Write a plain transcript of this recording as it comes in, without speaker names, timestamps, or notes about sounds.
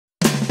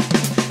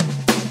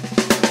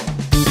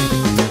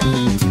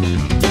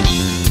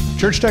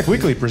Church Tech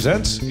Weekly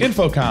presents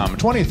InfoComm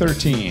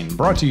 2013,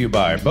 brought to you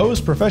by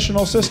Bose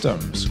Professional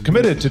Systems,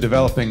 committed to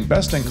developing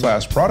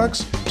best-in-class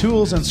products,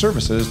 tools, and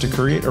services to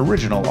create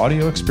original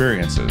audio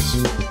experiences.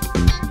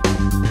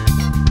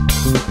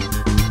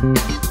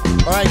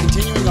 All right,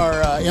 continuing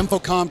our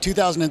InfoComm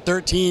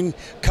 2013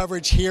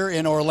 coverage here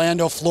in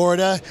Orlando,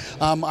 Florida.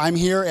 I'm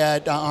here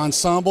at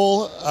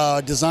Ensemble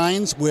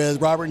Designs with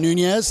Robert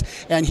Nunez,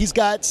 and he's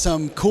got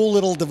some cool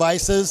little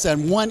devices,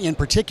 and one in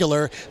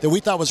particular that we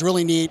thought was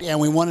really neat, and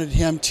we wanted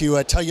him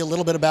to tell you a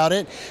little bit about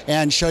it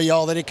and show you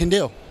all that it can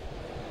do.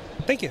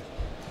 Thank you.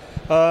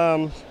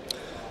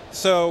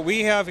 So we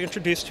have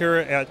introduced here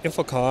at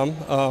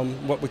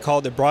InfoComm what we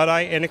call the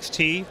BrightEye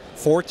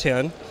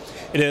NXT430.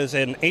 It is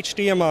an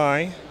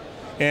HDMI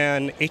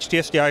and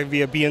HDSDI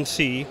via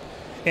BNC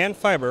and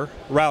fiber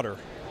router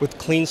with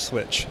clean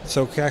switch.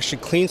 So it can actually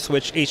clean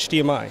switch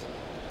HDMI.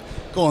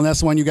 Cool, and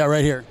that's the one you got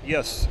right here.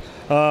 Yes.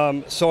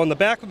 So on the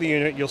back of the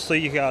unit, you'll see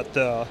you got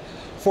 4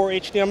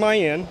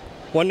 HDMI in,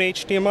 1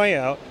 HDMI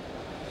out,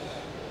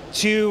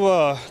 2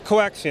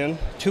 coax in,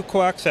 2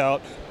 coax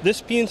out.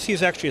 This BNC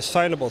is actually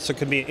assignable, so it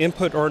can be an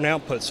input or an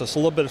output, so it's a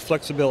little bit of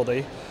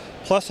flexibility.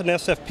 Plus an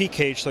SFP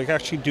cage, so you can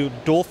actually do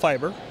dual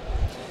fiber.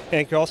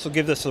 And you can also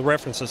give this a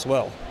reference as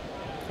well.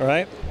 All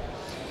right?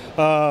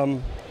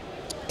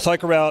 It's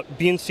like a route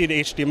BNC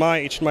to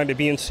HDMI, HDMI to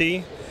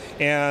BNC,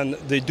 and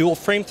the dual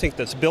frame sync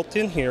that's built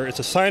in here is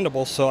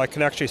assignable, so I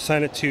can actually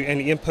assign it to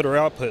any input or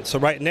output. So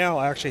right now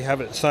I actually have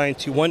it assigned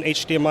to 1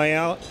 HDMI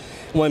out,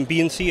 1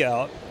 BNC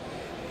out,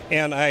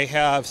 and I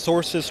have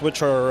sources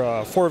which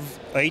are 4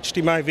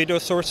 HDMI video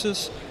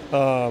sources. 2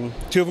 of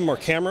them are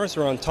cameras,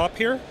 they're on top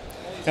here,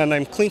 and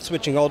I'm clean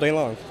switching all day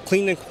long,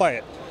 clean and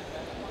quiet.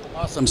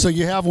 Awesome. So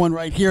you have one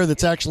right here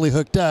that's actually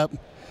hooked up,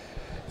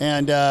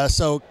 and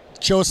so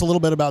show us a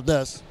little bit about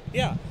this.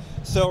 Yeah.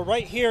 So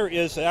right here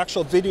is the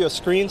actual video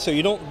screen, so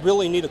you don't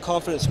really need a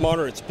confidence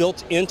monitor. It's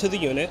built into the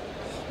unit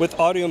with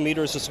audio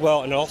meters as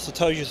well, and it also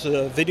tells you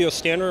the video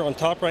standard on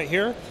top right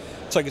here.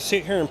 So I can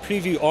sit here and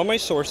preview all my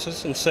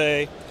sources and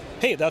say,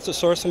 hey, that's a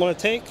source I want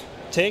to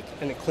take,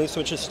 and it clean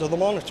switches to the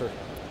monitor.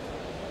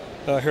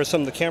 Here's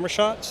some of the camera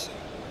shots,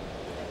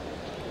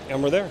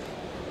 and we're there,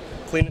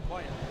 clean and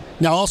quiet.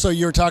 Now also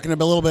you were talking a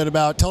little bit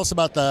about, tell us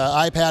about the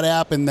iPad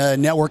app and the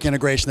network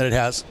integration that it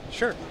has.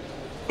 Sure.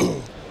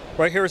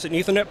 Right here is an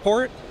Ethernet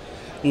port.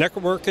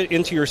 Network it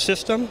into your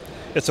system.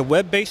 It's a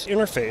web-based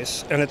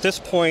interface, and at this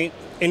point,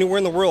 anywhere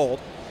in the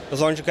world,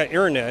 as long as you've got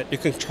internet, you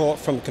can control it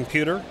from a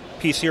computer,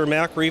 PC or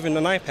Mac, or even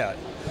an iPad.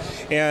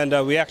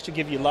 And we actually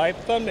give you live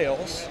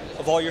thumbnails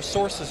of all your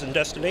sources and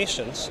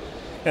destinations,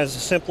 as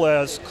simple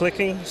as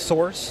clicking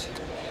source,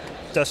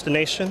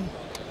 destination,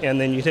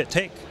 and then you hit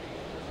take.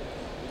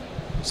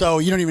 So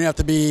you don't even have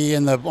to be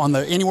in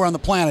anywhere on the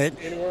planet.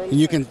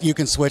 You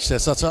can switch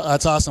this.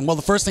 That's awesome. Well,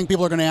 the first thing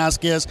people are going to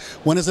ask is,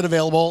 when is it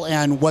available,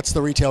 and what's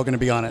the retail going to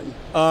be on it?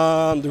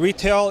 The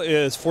retail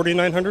is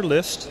 $4,900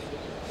 list,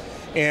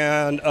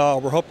 and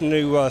we're hoping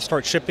to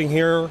start shipping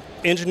here.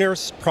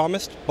 Engineers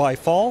promised by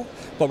fall,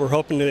 but we're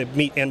hoping to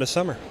meet end of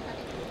summer.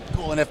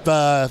 Cool. And if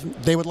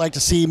they would like to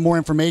see more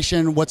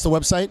information, what's the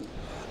website?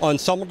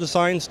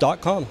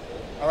 EnsembleDesigns.com.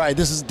 All right,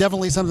 this is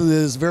definitely something that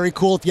is very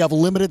cool if you have a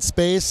limited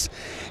space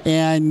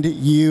and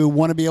you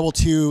want to be able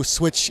to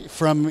switch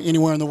from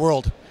anywhere in the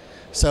world.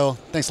 So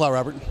thanks a lot,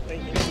 Robert.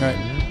 Thank you. All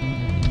right.